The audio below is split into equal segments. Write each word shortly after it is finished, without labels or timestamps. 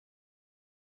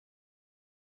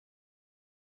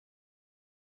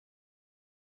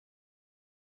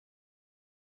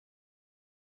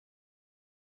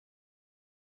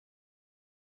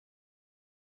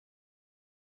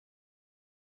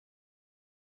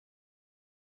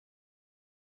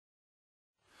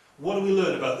what do we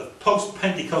learn about the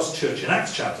post-Pentecost church in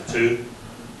Acts chapter 2? They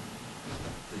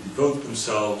devote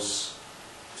themselves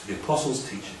to the apostles'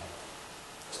 teaching.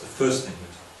 That's the first thing we're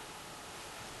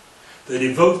told. They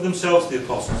devoted themselves to the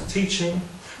apostles' teaching,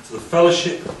 to the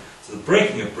fellowship, to the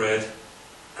breaking of bread,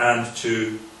 and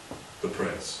to the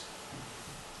prayers.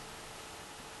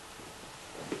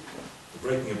 The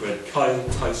breaking of bread, kai,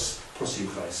 tais,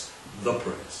 prosiuchais, the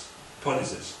prayers. The point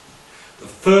is this. The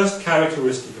first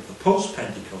characteristic of the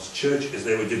post-Pentecost church is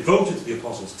they were devoted to the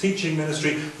apostles' teaching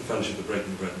ministry, the fellowship, the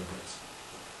breaking of bread, and the prayers.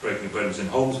 Breaking of bread was in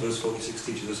homes, verse 46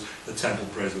 teaches us the temple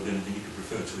prayers were the only thing you could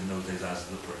refer to in those days as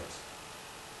the prayers.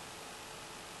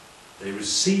 They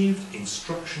received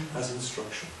instruction as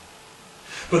instruction.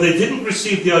 But they didn't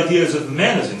receive the ideas of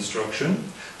men as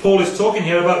instruction. Paul is talking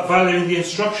here about valuing the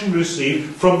instruction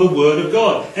received from the Word of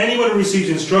God. Anyone who receives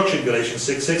instruction, Galatians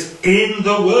 6:6, in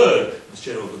the Word, must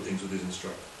share all good things with his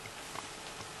instructor.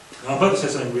 Now I'm about to say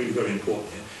something really very important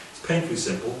here. It's painfully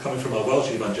simple. Coming from our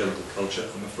Welsh evangelical culture,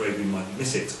 I'm afraid we might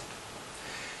miss it.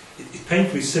 It's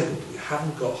painfully simple, but we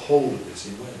haven't got hold of this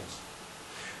in Wales.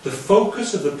 The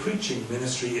focus of the preaching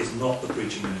ministry is not the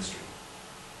preaching ministry.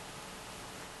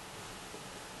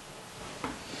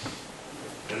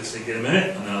 Let us think in a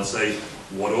minute, and then I'll say,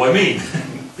 what do I mean?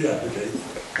 Yeah, okay.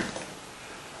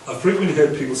 I've frequently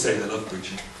heard people say they love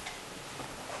preaching.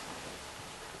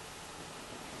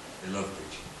 They love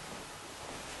preaching.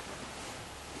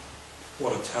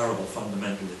 What a terrible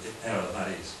fundamental error that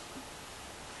is.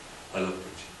 I love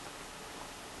preaching.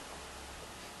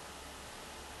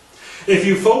 If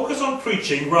you focus on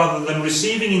preaching rather than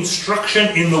receiving instruction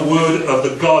in the Word of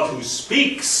the God who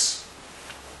speaks,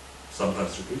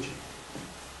 sometimes through preaching,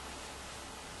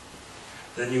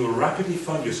 then you will rapidly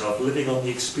find yourself living on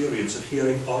the experience of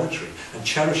hearing oratory and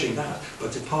cherishing that,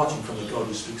 but departing from the God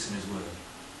who speaks in His Word.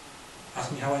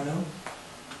 Ask me how I know?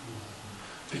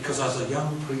 Because as a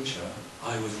young preacher,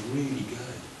 I was really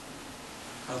good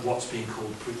at what's being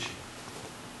called preaching.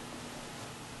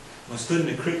 I stood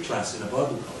in a crit class in a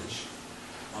Bible college,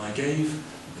 and I gave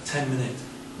a 10-minute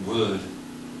word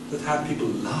that had people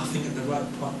laughing at the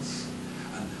right points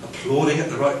and applauding at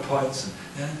the right points.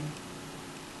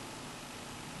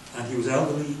 And he was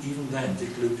elderly even then,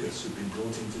 Dick Lucas, who'd been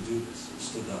brought in to do this,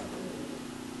 stood up.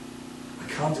 I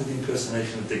can't do the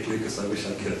impersonation of Dick Lucas, I wish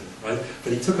I could, right?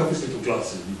 But he took off his little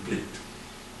glasses and he blinked.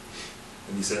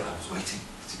 And he said, I was waiting.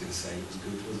 What's he going to say? It was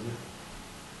good, wasn't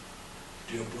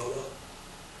it? Dear brother,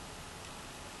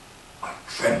 I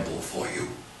tremble for you.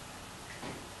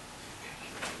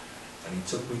 And he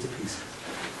took me to pieces.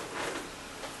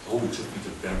 Oh, he took me to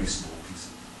very small pieces.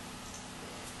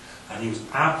 And he was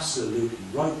absolutely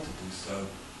right to do so,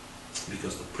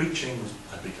 because the preaching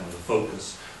had become the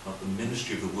focus of the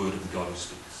ministry of the Word of the God who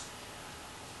speaks.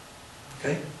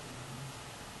 Okay?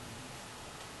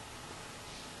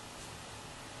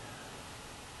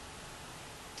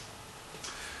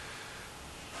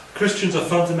 Christians are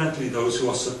fundamentally those who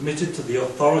are submitted to the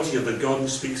authority of the God who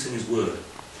speaks in His Word.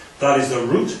 That is the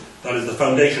root, that is the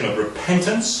foundation of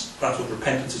repentance. That's what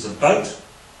repentance is about.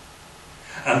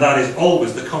 And that is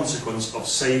always the consequence of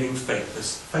saving faith.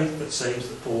 This faith that saves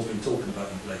that Paul's been talking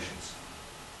about in Galatians.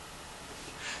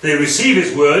 They receive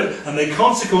His Word, and they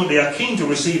consequently are keen to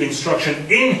receive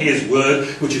instruction in His Word,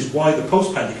 which is why the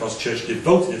post-Pentecost church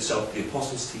devoted itself to the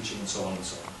apostles' teaching and so on and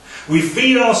so on. We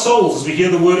feed our souls as we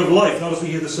hear the word of life, not as we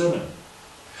hear the sermon.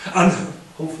 And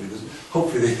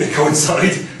hopefully they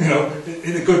coincide,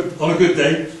 on a good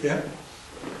day. Yeah.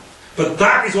 But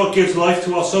that is what gives life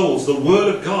to our souls, the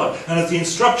Word of God. And as the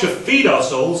instructor feed our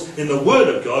souls in the Word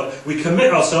of God, we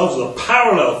commit ourselves with a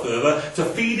parallel fervour to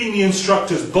feeding the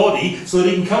instructor's body so that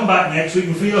he can come back next week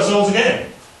and feed our souls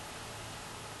again.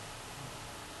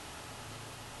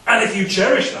 And if you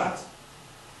cherish that,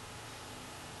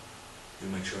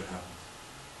 you'll make sure it happens.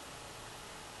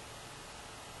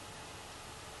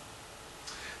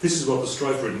 This is what the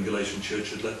strife-ridden Galatian church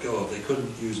had let go of. They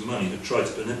couldn't use money to try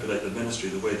to manipulate the ministry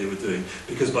the way they were doing,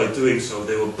 because by doing so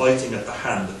they were biting at the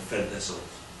hand that fed their souls.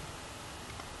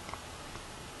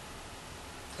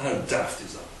 And how daft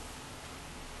is that?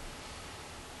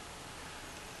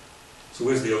 So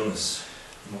where's the onus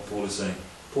in what Paul is saying?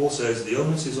 Paul says the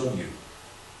onus is on you.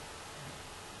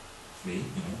 Me,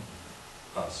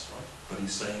 us, right? But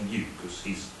he's saying you, because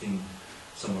he's in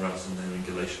somewhere else and they're in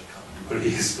Galatia. I can't remember where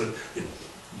he is, but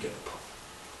you get the point.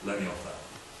 Let me off that.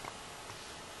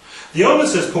 The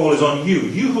onus, says Paul, is on you,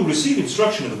 you who receive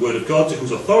instruction in the Word of God, to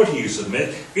whose authority you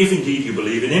submit, if indeed you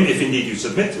believe in Him, if indeed you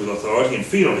submit to His authority and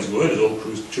feed on His Word, as all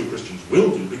true Christians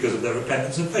will do because of their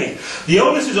repentance and faith. The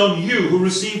onus is on you who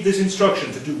receive this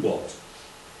instruction to do what?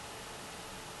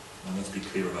 I need to be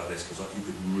clear about this because you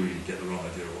could really get the wrong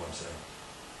idea of what I'm saying.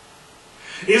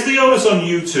 Is the onus on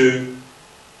you to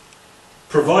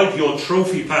provide your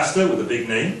trophy pastor with a big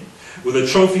name, with a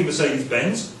trophy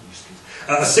Mercedes-Benz,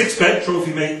 a six-bed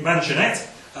trophy mansionette,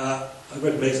 I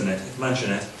read maisonette, it's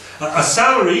mansionette, a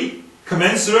salary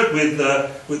commensurate with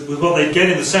what they get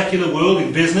in the secular world,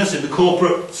 in business, in the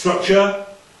corporate structure?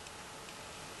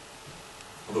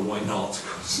 Although why not, of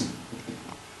course.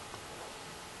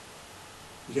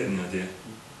 You get the idea?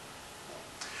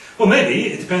 Well, maybe,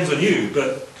 it depends on you,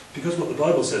 but because what the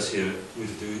Bible says here we're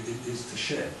to do is to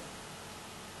share.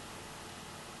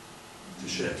 To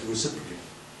share, to reciprocate.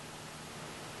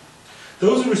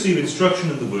 Those who receive instruction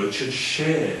in the word should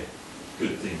share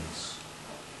good things.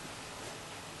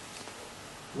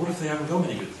 What if they haven't got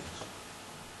many good things?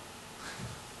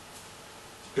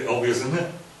 It's a bit obvious, isn't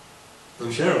it?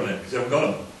 Don't share them then, because you haven't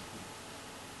got them.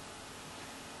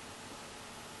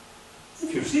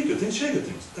 If you receive good things, share good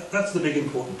things. That's the big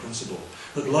important principle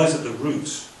that lies at the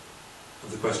root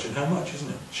of the question, how much, isn't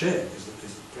it? Share is the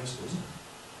principle, isn't it?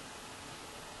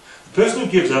 The person who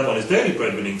gives up on his daily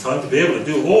bread-winning time to be able to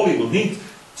do all he will need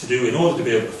to do in order to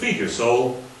be able to feed your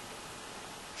soul,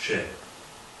 share.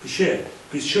 Be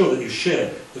sure that you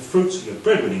share the fruits of your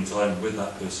bread-winning time with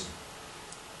that person.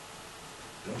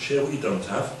 Don't share what you don't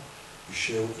have, you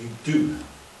share what you do have.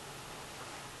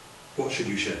 What should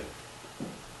you share?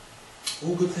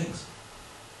 All good things.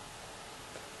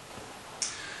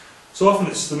 So often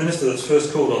it's the minister that's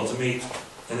first called on to meet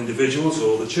an individual's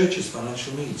or the church's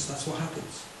financial needs. That's what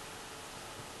happens.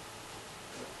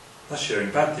 That's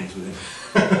sharing bad things with him,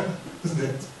 isn't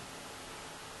it?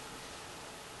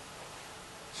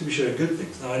 Should be sharing good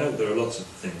things. Now I know there are lots of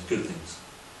things, good things,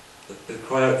 that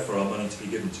cry out for our money to be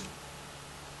given to.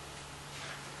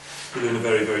 We're in a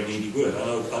very, very needy word. I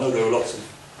know there are lots of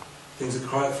things that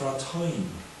cry out for our time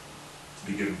to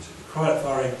be given to. That cry out for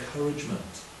our encouragement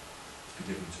to be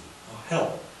given to. Our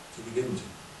help to be given to.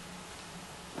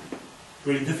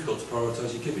 Really difficult to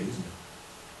prioritise your giving, isn't it?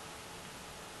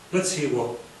 Let's hear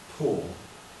what Paul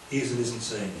is and isn't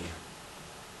saying here.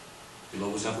 You'll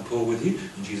always have the poor with you,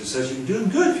 and Jesus says you can do them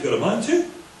good if you've got a mind to.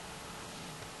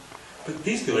 But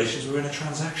these Galatians were in a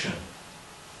transaction.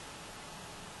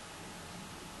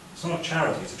 It's not a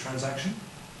charity, it's a transaction.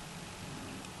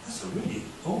 That's a really...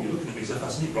 Oh, you're looking at me as if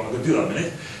that's neat. Right, I'm going to do that in a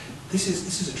minute. This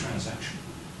is a transaction.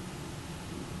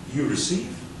 You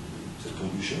receive, says Paul,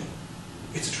 you share.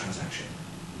 It's a transaction.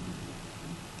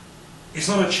 It's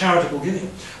not a charitable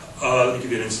giving. Let me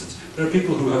give you an instance. There are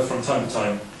people who have from time to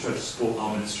time tried to support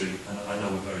our ministry, and I know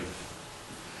we're very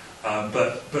different.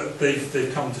 But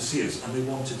they've come to see us, and they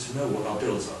wanted to know what our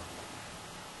bills are.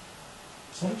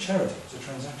 It's not a charity, it's a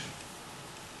transaction.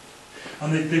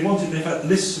 And they've had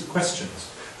lists of questions.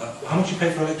 How much you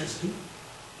pay for electricity?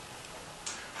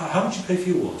 How much you pay for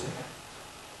your water?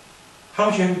 How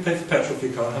much you have to pay for petrol for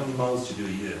your car, and how many miles do you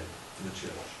do a year for the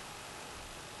church?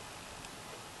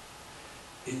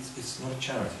 It's not a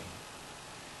charity.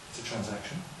 It's a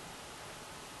transaction.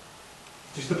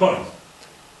 Do you see the point?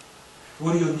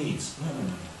 What are your needs? No.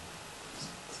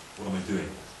 What am I doing?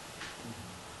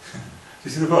 Do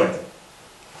you see the point?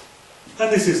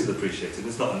 And this isn't appreciated,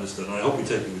 it's not understood, and I hope you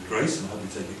take it with grace, and I hope you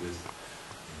take it with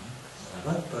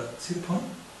whatever, but see the point?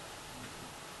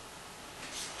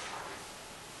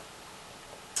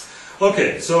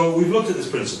 Okay, so we've looked at this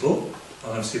principle,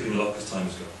 and I'm skipping a lot because time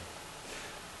is gone.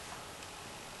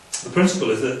 The principle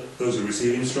is that those who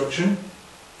receive instruction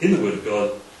in the Word of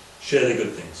God share their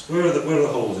good things. Where are the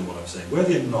holes in what I'm saying? Where are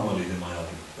the anomalies in my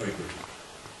argument? Very quickly.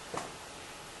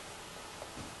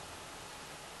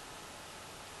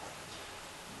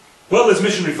 Well, there's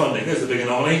missionary funding. There's the big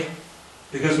anomaly.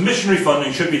 Because missionary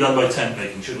funding should be done by tent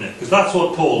making, shouldn't it? Because that's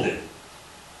what Paul did.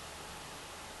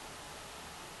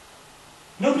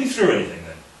 Nobody threw anything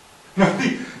then.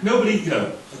 Nobody, you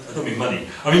know, I don't mean money.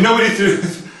 I mean, nobody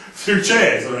threw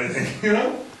chairs or anything, you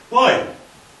know? Why?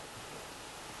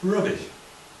 Rubbish.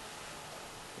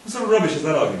 What sort of rubbish is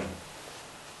that argument?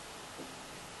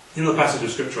 You know the passage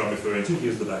of scripture I'm referring to?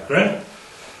 Here's the background.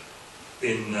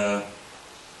 In,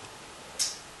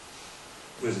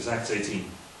 where's this? Acts 18.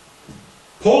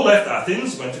 Paul left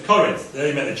Athens, went to Corinth. There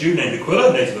he met a Jew named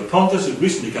Aquila, native of Pontus, who had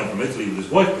recently come from Italy with his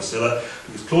wife Priscilla,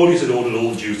 because Claudius had ordered all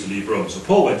the Jews to leave Rome. So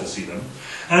Paul went to see them.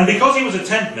 And because he was a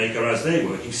tent maker, as they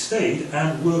were, he stayed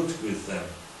and worked with them.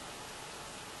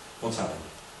 What's happened?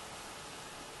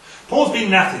 Paul's been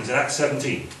in Athens in Acts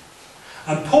 17.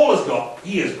 And Paul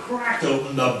he has cracked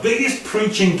open the biggest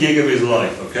preaching gig of his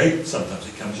life, okay? Sometimes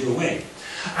it comes your way.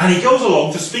 And he goes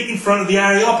along to speak in front of the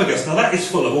Areopagus. Now that is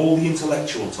full of all the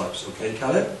intellectual types, okay,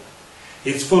 Caleb?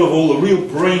 It's full of all the real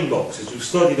brain boxes who've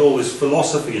studied all this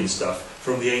philosophy and stuff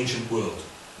from the ancient world,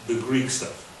 the Greek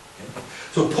stuff. Okay?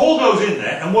 So Paul goes in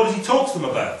there, and what does he talk to them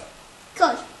about?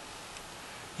 God.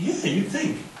 Yeah, you'd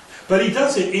think. But he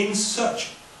does it in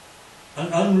such an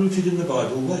unrooted in the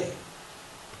Bible way.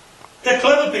 They're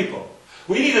clever people.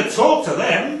 We need to talk to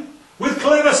them with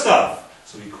clever stuff.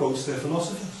 So he quotes their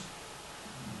philosophers.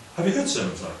 Have you heard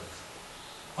sermons like this?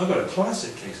 I've got a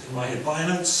classic case in my head by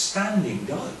an outstanding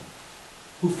guy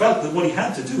who felt that what he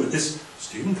had to do at this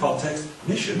student context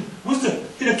mission was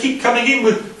to keep coming in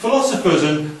with philosophers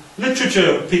and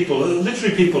literature people,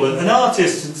 literary people and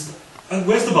artists. And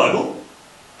where's the Bible?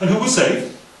 And who was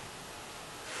saved?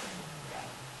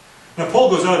 Now Paul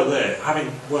goes out of there,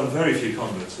 having won very few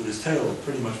converts, with his tail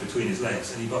pretty much between his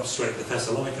legs, and he got straight to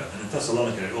Thessalonica. And in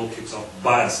Thessalonica it all kicks off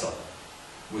bad style,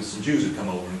 with some Jews who come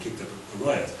over and kicked up a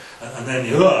riot. And then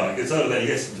he gets out of there, he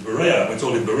gets into Berea, and we're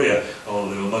told in Berea, oh,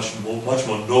 they were much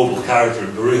more noble character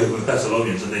in Berea than the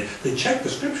Thessalonians, and they checked the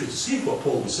scriptures to see if what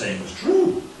Paul was saying was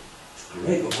true. It's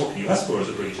great, what more can you ask for as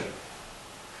a preacher?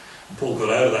 And Paul got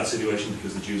out of that situation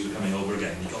because the Jews were coming over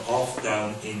again. He got off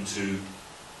down into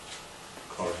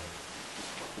Corinth.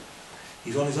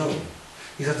 He's on his own.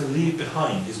 He's had to leave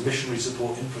behind his missionary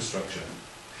support infrastructure.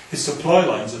 His supply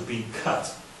lines have been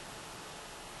cut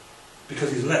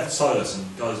because he's left Silas and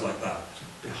guys like that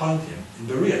behind him in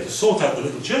Berea to sort out the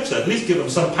little church there, at least give them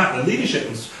some pattern of leadership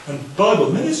and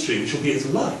Bible ministry, which will be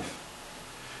his life.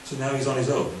 So now he's on his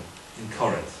own in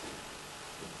Corinth.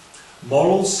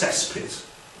 Moral cesspit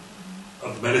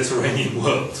of the Mediterranean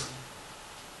world.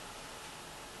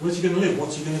 Where's he going to live?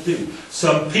 What's he going to do?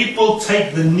 Some people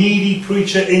take the needy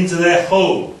preacher into their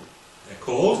home. They're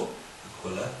called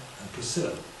Aquila and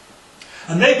Priscilla.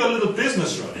 And they've got a little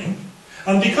business running,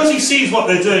 and because he sees what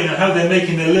they're doing and how they're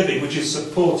making their living, which is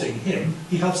supporting him,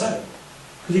 he helps out.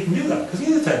 Because he can do that, because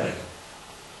he's a tent maker.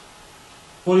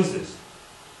 What is this?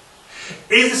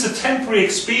 Is this a temporary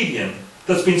expedient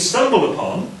that's been stumbled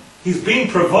upon? He's been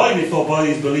provided for by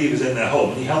these believers in their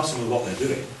home, and he helps them with what they're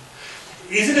doing.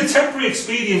 Is it a temporary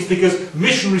expedient because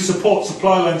missionary support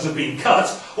supply lines have been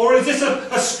cut? Or is this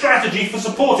a strategy for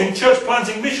supporting church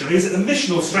planting missionary? Is it a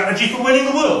missional strategy for winning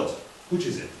the world? Which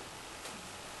is it?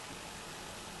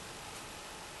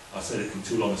 I said it in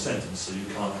too long a sentence so you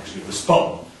can't actually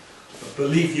respond. But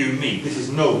believe you me, this is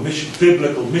no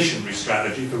biblical missionary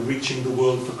strategy for reaching the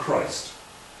world for Christ.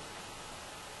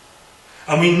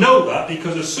 And we know that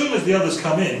because as soon as the others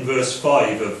come in, verse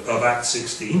 5 of Acts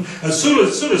 16, as soon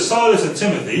as Silas and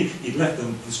Timothy, he'd left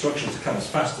them instructions to come as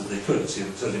fast as they could, see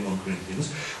what it says in 1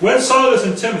 Corinthians, when Silas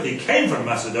and Timothy came from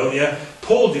Macedonia,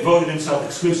 Paul devoted himself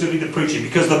exclusively to preaching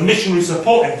because the missionary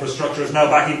support infrastructure is now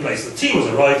back in place. The team has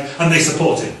arrived and they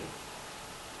support him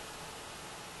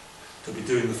to be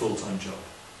doing the full-time job.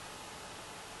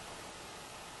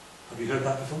 Have you heard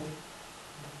that before?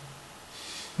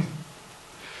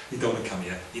 You don't want to come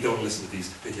here, you don't want to listen to these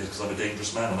videos because I'm a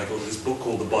dangerous man and I go to this book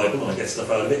called the Bible and I get stuff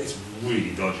out of it. It's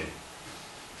really dodgy.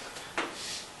 Do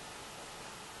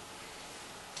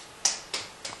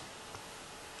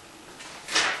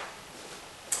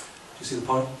you see the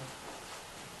point?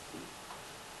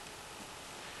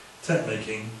 Tent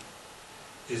making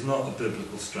is not a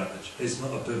biblical strategy. It's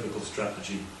not a biblical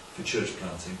strategy for church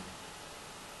planting.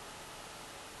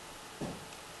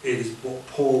 It is what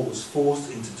Paul was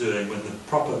forced into doing when the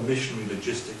proper missionary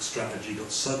logistics strategy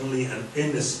got suddenly and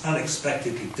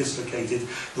unexpectedly dislocated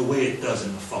the way it does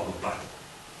in the fog of battle.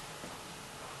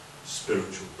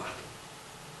 Spiritual battle.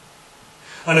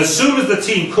 And as soon as the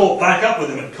team caught back up with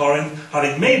him at Corinth,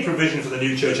 having made provision for the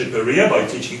new church at Berea by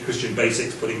teaching Christian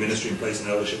basics, putting ministry in place and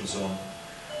eldership and so on,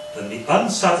 then the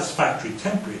unsatisfactory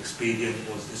temporary expedient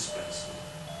was dispensed.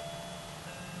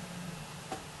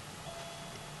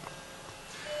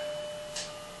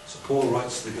 Paul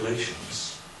writes to the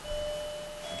Galatians,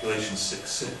 Galatians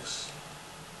 6:6,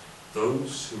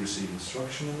 those who receive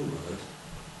instruction in the word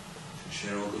should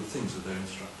share all good things with their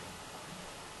instructor.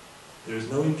 There is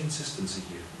no inconsistency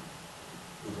here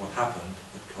with what happened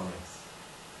at Corinth.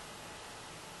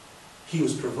 He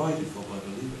was provided for by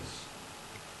believers,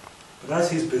 but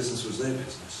as his business was their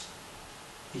business,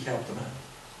 he helped them out.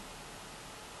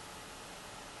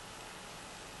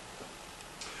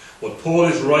 What Paul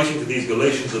is writing to these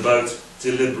Galatians about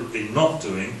deliberately not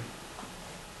doing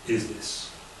is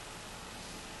this.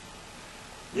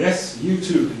 Yes, you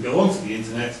too can go onto the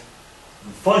internet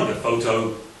and find a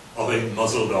photo of a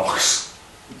muzzled ox.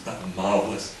 Isn't that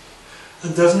marvellous?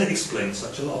 And doesn't it explain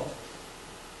such a lot?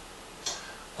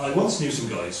 I once knew some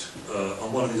guys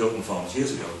on one of these open farms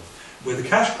years ago where the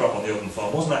cash crop on the open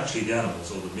farm wasn't actually the animals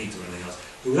or the meat or anything else.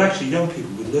 It was actually young people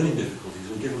with learning difficulties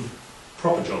who were given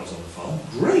proper jobs on the farm,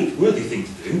 great, worthy thing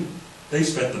to do. They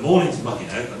spent the mornings mucking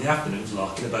out and the afternoons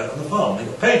larking about on the farm. They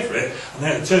got paid for it, and they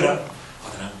had to turn up, I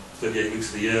don't know, 38 weeks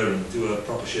of the year and do a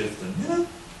proper shift, and, you know,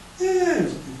 yeah, it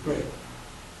was great.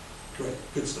 Great,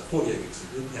 good stuff. 48 weeks,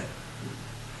 yeah.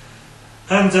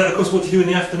 And, of course, what do you do in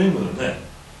the afternoon with them then?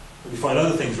 Well, you find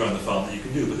other things around the farm that you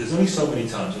can do, but there's only so many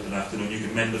times in an afternoon you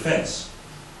can mend a fence,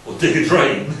 or dig a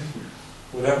drain,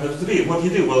 whatever it happens to be. What do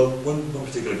you do? Well, one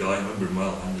particular guy, I remember him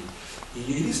well, and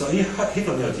he decided, he hit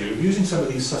on the idea of using some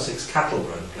of these Sussex cattle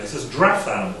around the place as draft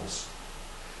animals,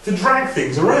 to drag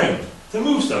things around, to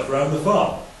move stuff around the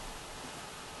farm.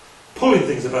 Pulling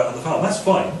things about on the farm, that's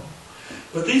fine.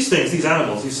 But these things, these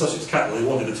animals, these Sussex cattle they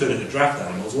wanted to turn into draft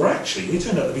animals, were actually, they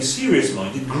turned out to be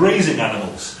serious-minded grazing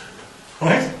animals.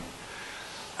 Right?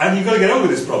 And you've got to get over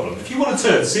this problem. If you want to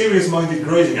turn serious-minded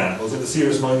grazing animals into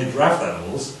serious-minded draft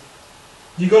animals,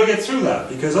 you've got to get through that,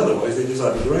 because otherwise they just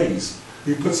have to graze.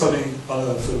 You put something on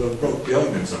a sort of a rope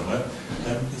behind them somewhere,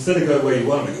 and instead of going where you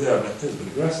want them to go, there's a bit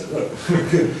of grass here, look.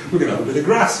 We're going to have a bit of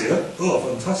grass here. Oh,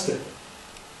 fantastic.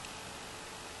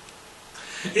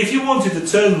 If you wanted to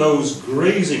turn those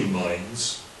grazing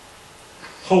minds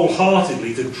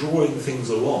wholeheartedly to drawing things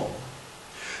along,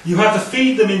 you had to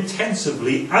feed them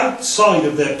intensively outside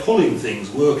of their pulling things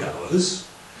work hours,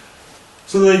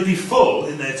 so they'd be full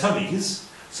in their tummies,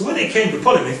 so when they came to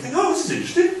pulling, they'd think, oh, this is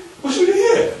interesting, what should we do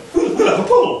here? We'll have a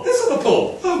pull, let's have a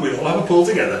pull, oh, we'll all have a pull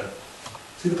together.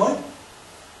 See the point?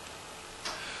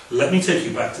 Let me take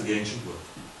you back to the ancient world.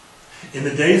 In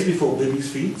the days before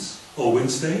Bibby's Feeds, or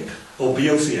Winstake, or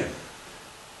BOCM,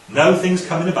 now things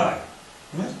come in a bag.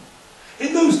 Right?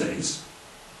 In those days,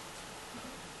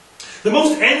 the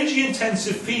most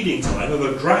energy-intensive feeding time of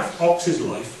a draft ox's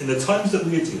life, in the times that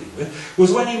we are dealing with,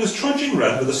 was when he was trudging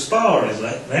round with a spar on his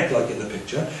neck, like in the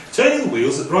picture, turning the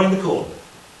wheels that grind the corn.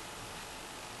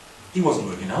 He wasn't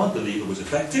working hard, the lever was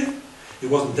effective, it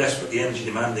wasn't desperately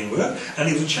energy-demanding work, and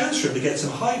it was a chance for him to get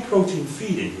some high-protein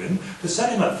feed into him to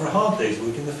set him up for a hard day's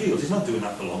work in the fields. He's not doing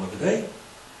that for long of a day,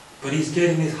 but he's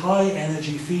getting his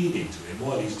high-energy feed into him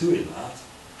while he's doing that,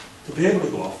 to be able to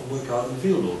go off and work hard in the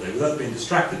field all day without being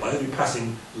distracted by every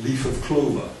passing leaf of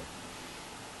clover.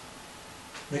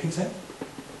 Making sense?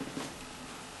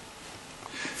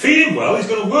 Feed him well, he's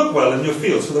going to work well in your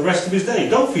fields for the rest of his day.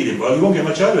 Don't feed him well, you won't get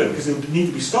much out of him, because he'll need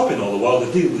to be stopping all the while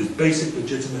to deal with his basic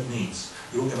legitimate needs.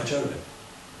 You won't get much out of him.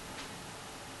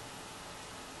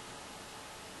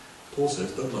 Paul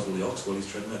says, don't muzzle the ox while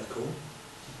he's treading out the corn.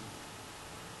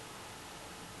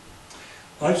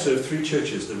 I've served 3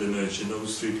 churches that have emerged in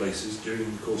those 3 places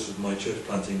during the course of my church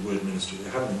planting word ministry. They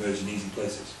haven't emerged in easy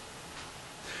places.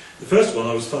 The first one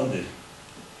I was funded.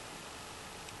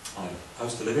 I had a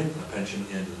house to live in and a pension at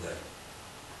the end of the day.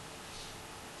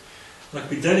 And I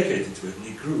could be dedicated to it, and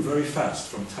it grew very fast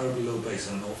from a terribly low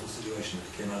base and an awful situation that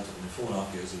it came out of. And in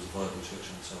 4.5 years it was a viable church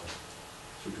in itself,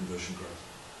 through conversion growth.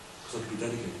 Because I could be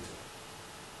dedicated to it.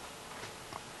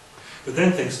 But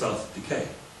then things started to decay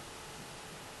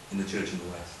in the church in the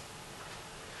West.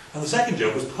 And the second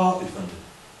job was partly funded.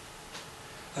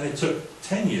 And it took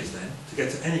 10 years then to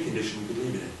get to any condition we could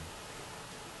leave it in.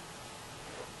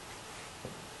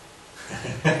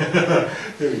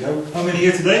 There we go. How many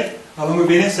here today? How long have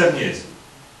we been here? 7 years.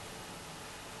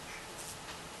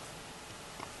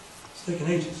 It's taken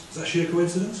ages. Is that sheer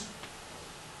coincidence?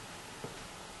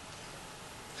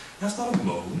 That's not a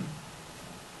moan.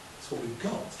 It's what we've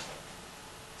got.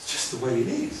 It's just the way it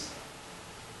is.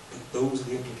 But those are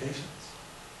the implications.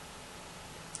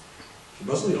 If you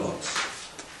muzzle the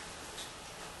ox,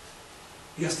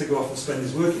 he has to go off and spend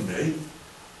his working day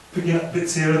picking up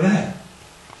bits here and there.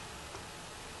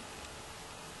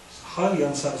 It's a highly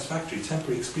unsatisfactory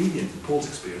temporary expedient in Paul's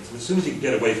experience, and as soon as he could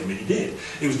get away from it, he did.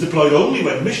 It was deployed only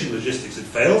when mission logistics had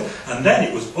failed, and then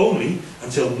it was only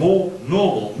until more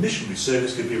normal missionary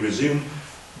service could be resumed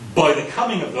by the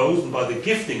coming of those and by the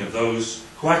gifting of those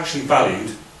who actually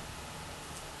valued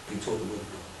being taught the word of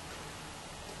God.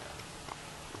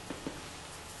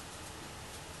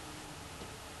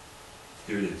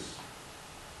 Here it is.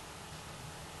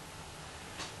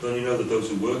 Don't you know that those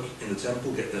who work in the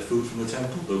temple get their food from the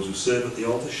temple? Those who serve at the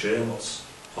altar share in what's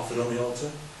offered on the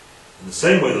altar? In the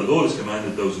same way the Lord has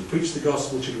commanded those who preach the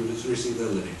gospel should receive their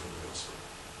living from the gospel.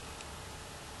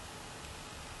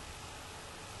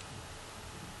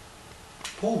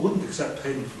 Paul wouldn't accept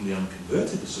payment from the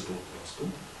unconverted to support the gospel.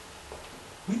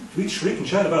 We'd shriek and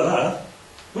shout about that,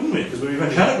 wouldn't we? Because we're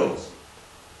evangelicals.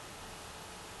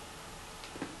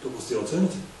 But what's the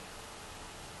alternative?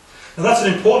 Now that's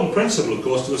an important principle, of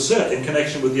course, to assert in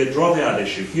connection with the Adroddiad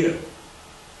issue here.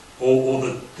 Or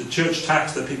the church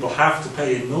tax that people have to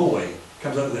pay in Norway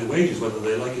comes out of their wages whether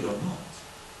they like it or not.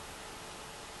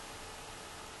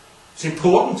 It's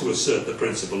important to assert the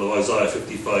principle of Isaiah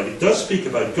 55. It does speak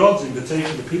about God's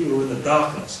invitation to people who are in the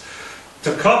darkness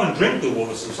to come and drink the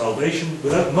waters of salvation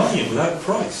without money and without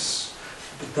price.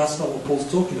 But that's not what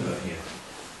Paul's talking about here.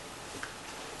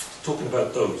 He's talking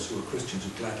about those who are Christians who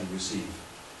gladly receive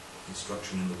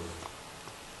instruction in the Word,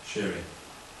 sharing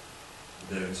with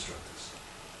their instructors.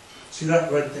 See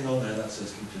that red thing on there? That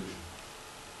says conclusion.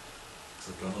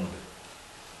 So I've gone on a bit.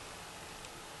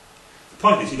 The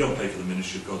point is, you don't pay for the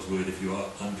ministry of God's Word if you are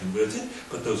unconverted,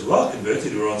 but those who are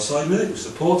converted, who are on side with it, who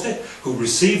support it, who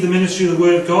receive the ministry of the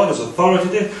Word of God as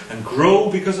authoritative and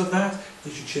grow because of that, they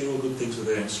should share all good things with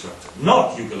their instructor.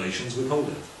 Not, you Galatians, withhold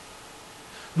it.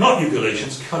 Not, you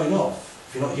Galatians, cut it off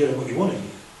if you're not hearing what you want to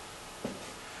hear.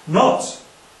 Not,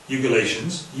 you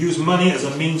Galatians, use money as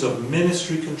a means of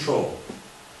ministry control.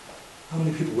 How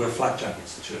many people wear flak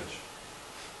jackets to church?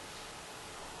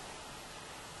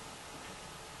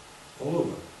 All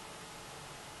over.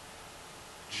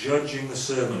 Judging the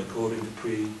sermon according to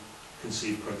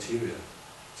preconceived criteria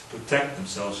to protect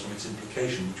themselves from its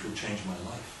implication, which will change my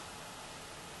life.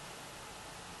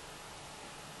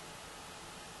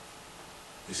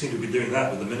 They seem to be doing that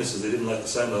with the ministers they didn't like the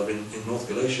sound of in North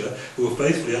Galatia, who were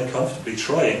faithfully, uncomfortably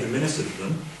trying to minister to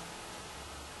them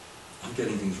and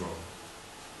getting things wrong.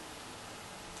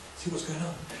 See what's going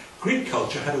on? Greek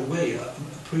culture had a way, a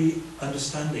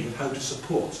pre-understanding of how to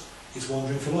support its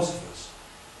wandering philosophers.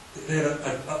 They had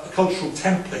a cultural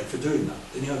template for doing that.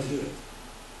 They knew how to do it.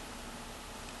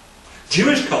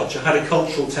 Jewish culture had a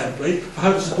cultural template for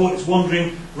how to support its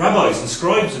wandering rabbis and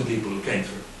scribes and people who came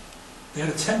through. They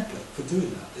had a template for doing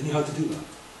that. They knew how to do that.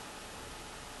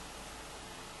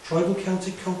 Tribal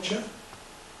Celtic culture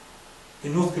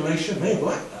in North Galatia may have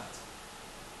lacked that.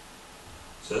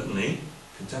 Certainly,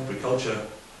 contemporary culture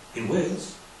in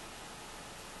Wales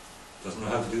doesn't know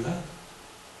how to do that.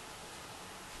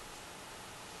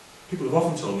 People have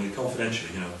often told me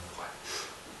confidentially,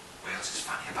 Wales is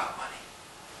funny about money.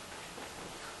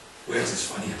 Wales is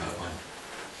funny about money.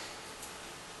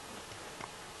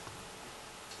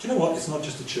 Do you know what? It's not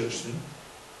just a church thing.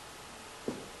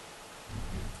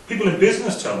 People in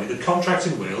business tell me that contracts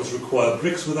in Wales require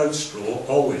bricks without straw,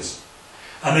 always.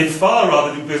 And they'd far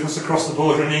rather do business across the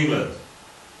border in England,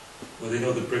 where they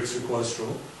know that bricks require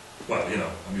straw. Well,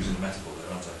 I'm using a metaphor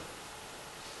there, aren't I?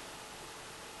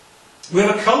 We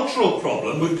have a cultural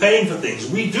problem with paying for things.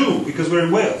 We do, because we're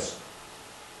in Wales.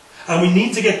 And we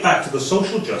need to get back to the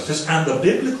social justice and the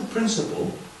biblical principle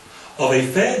of a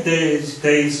fair day's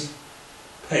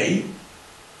pay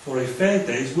for a fair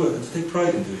day's work, and to take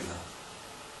pride in doing that.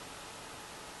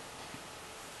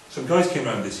 Some guys came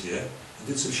around this year and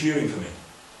did some shearing for me.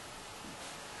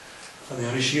 And they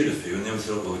only sheared a few, and they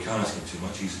thought, we can't ask him too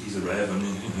much, he's a rev, and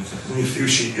there's only a few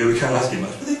sheep here, we can't ask him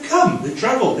much. But they've come, they've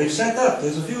travelled, they've set up,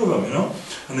 there's a few of them,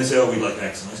 And they say, we'd like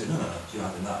X. And I say, no, you're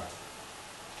having that.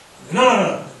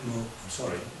 No, I'm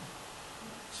sorry.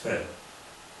 It's fair.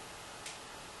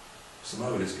 What's the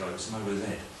matter with this guy? What's the matter with his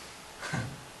head?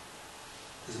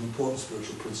 There's an important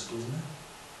spiritual principle, isn't there?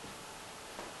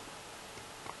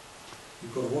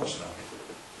 You've got to watch that.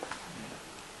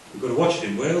 We've got to watch it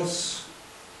in Wales.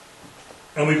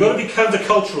 And we've got to be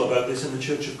countercultural about this in the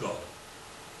Church of God.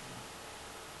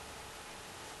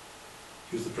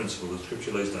 Here's the principle that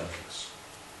Scripture lays down for us.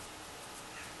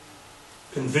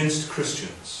 Convinced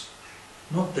Christians,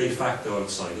 not de facto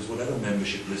outsiders, whatever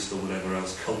membership list or whatever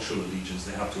else cultural allegiance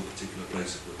they have to a particular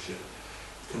place of worship.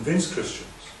 Convinced Christians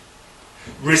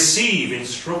receive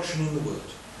instruction in the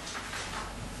Word,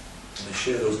 and they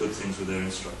share those good things with their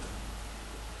instructor.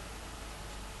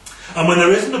 And when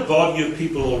there isn't a body of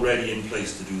people already in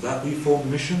place to do that, we form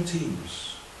mission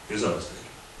teams. Here's our mistake.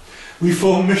 We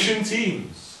form mission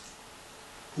teams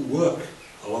who work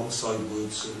alongside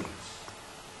word servants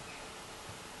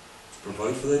to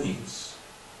provide for their needs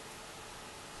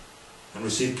and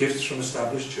receive gifts from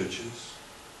established churches,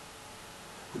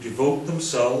 who devote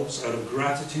themselves out of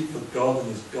gratitude for God and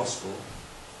His gospel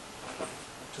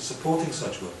to supporting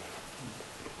such work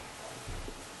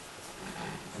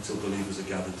until believers are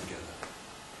gathered together.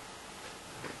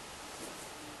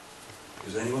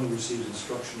 Because anyone who receives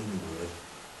instruction in the Word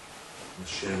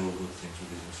must share all good things with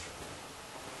his instructor.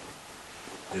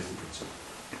 Here's the principle.